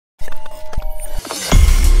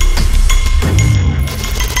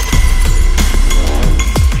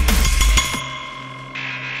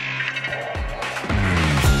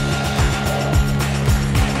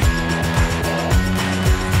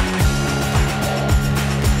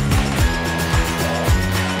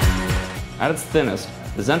At its thinnest,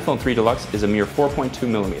 the ZenFone 3 Deluxe is a mere 4.2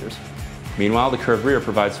 millimeters. Meanwhile, the curved rear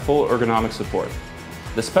provides full ergonomic support.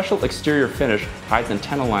 The special exterior finish hides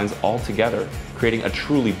antenna lines altogether, creating a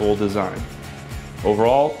truly bold design.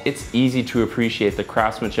 Overall, it's easy to appreciate the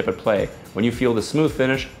craftsmanship at play when you feel the smooth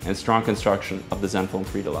finish and strong construction of the ZenFone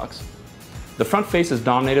 3 Deluxe. The front face is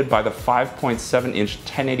dominated by the 5.7-inch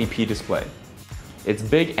 1080p display. It's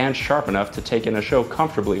big and sharp enough to take in a show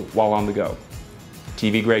comfortably while on the go.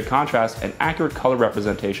 TV-grade contrast and accurate color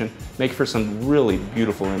representation make for some really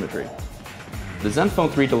beautiful imagery. The ZenFone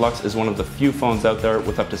 3 Deluxe is one of the few phones out there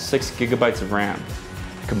with up to 6 GB of RAM.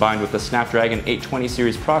 Combined with the Snapdragon 820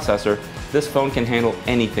 series processor, this phone can handle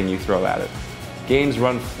anything you throw at it. Games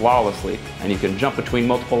run flawlessly, and you can jump between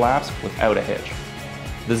multiple apps without a hitch.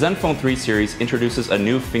 The ZenFone 3 series introduces a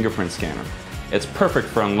new fingerprint scanner. It's perfect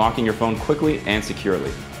for unlocking your phone quickly and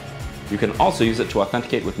securely. You can also use it to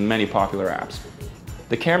authenticate with many popular apps.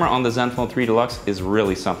 The camera on the ZenFone 3 Deluxe is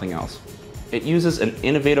really something else. It uses an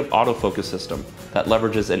innovative autofocus system that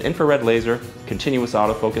leverages an infrared laser, continuous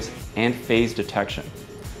autofocus, and phase detection.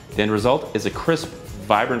 The end result is a crisp,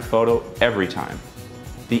 vibrant photo every time.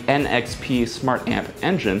 The NXP Smart Amp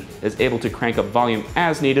engine is able to crank up volume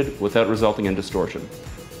as needed without resulting in distortion.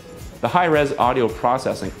 The high-res audio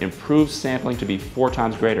processing improves sampling to be 4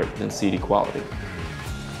 times greater than CD quality.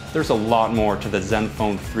 There's a lot more to the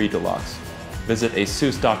ZenFone 3 Deluxe. Visit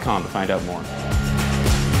ASUS.com to find out more.